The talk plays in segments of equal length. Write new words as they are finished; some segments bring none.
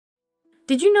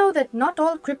Did you know that not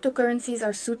all cryptocurrencies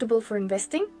are suitable for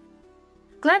investing?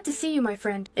 Glad to see you, my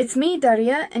friend. It's me,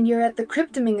 Daria, and you're at the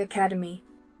Cryptoming Academy.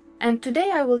 And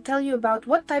today I will tell you about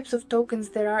what types of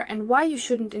tokens there are and why you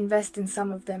shouldn't invest in some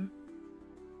of them.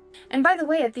 And by the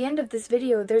way, at the end of this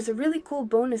video, there's a really cool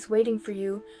bonus waiting for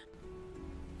you.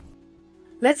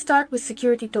 Let's start with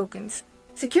security tokens.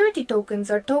 Security tokens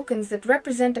are tokens that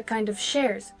represent a kind of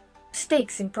shares,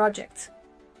 stakes in projects.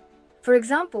 For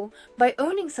example, by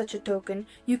owning such a token,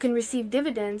 you can receive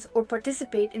dividends or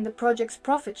participate in the project's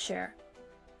profit share.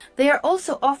 They are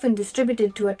also often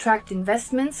distributed to attract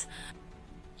investments.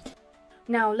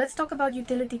 Now, let's talk about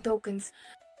utility tokens.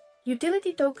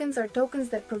 Utility tokens are tokens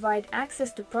that provide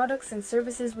access to products and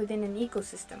services within an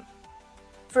ecosystem.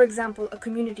 For example, a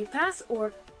community pass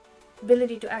or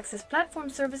ability to access platform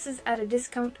services at a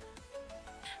discount.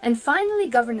 And finally,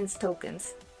 governance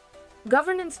tokens.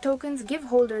 Governance tokens give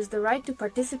holders the right to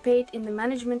participate in the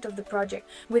management of the project.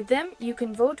 With them, you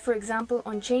can vote, for example,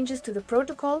 on changes to the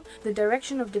protocol, the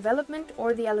direction of development,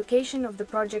 or the allocation of the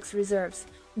project's reserves.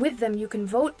 With them, you can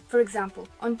vote, for example,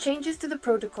 on changes to the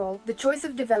protocol, the choice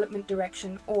of development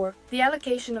direction, or the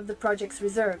allocation of the project's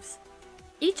reserves.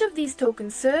 Each of these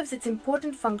tokens serves its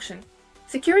important function.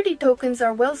 Security tokens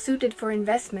are well suited for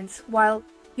investments, while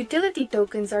utility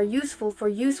tokens are useful for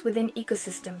use within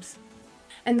ecosystems.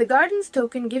 And the Gardens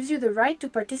token gives you the right to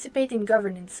participate in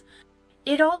governance.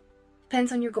 It all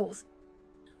depends on your goals.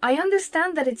 I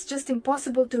understand that it's just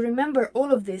impossible to remember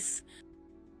all of this,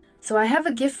 so I have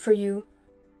a gift for you.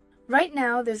 Right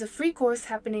now, there's a free course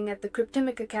happening at the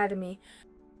Cryptomic Academy,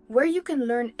 where you can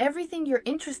learn everything you're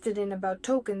interested in about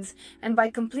tokens, and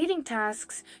by completing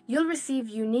tasks, you'll receive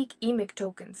unique EMIC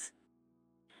tokens.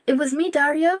 It was me,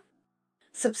 Daria.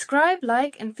 Subscribe,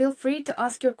 like, and feel free to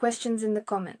ask your questions in the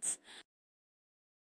comments.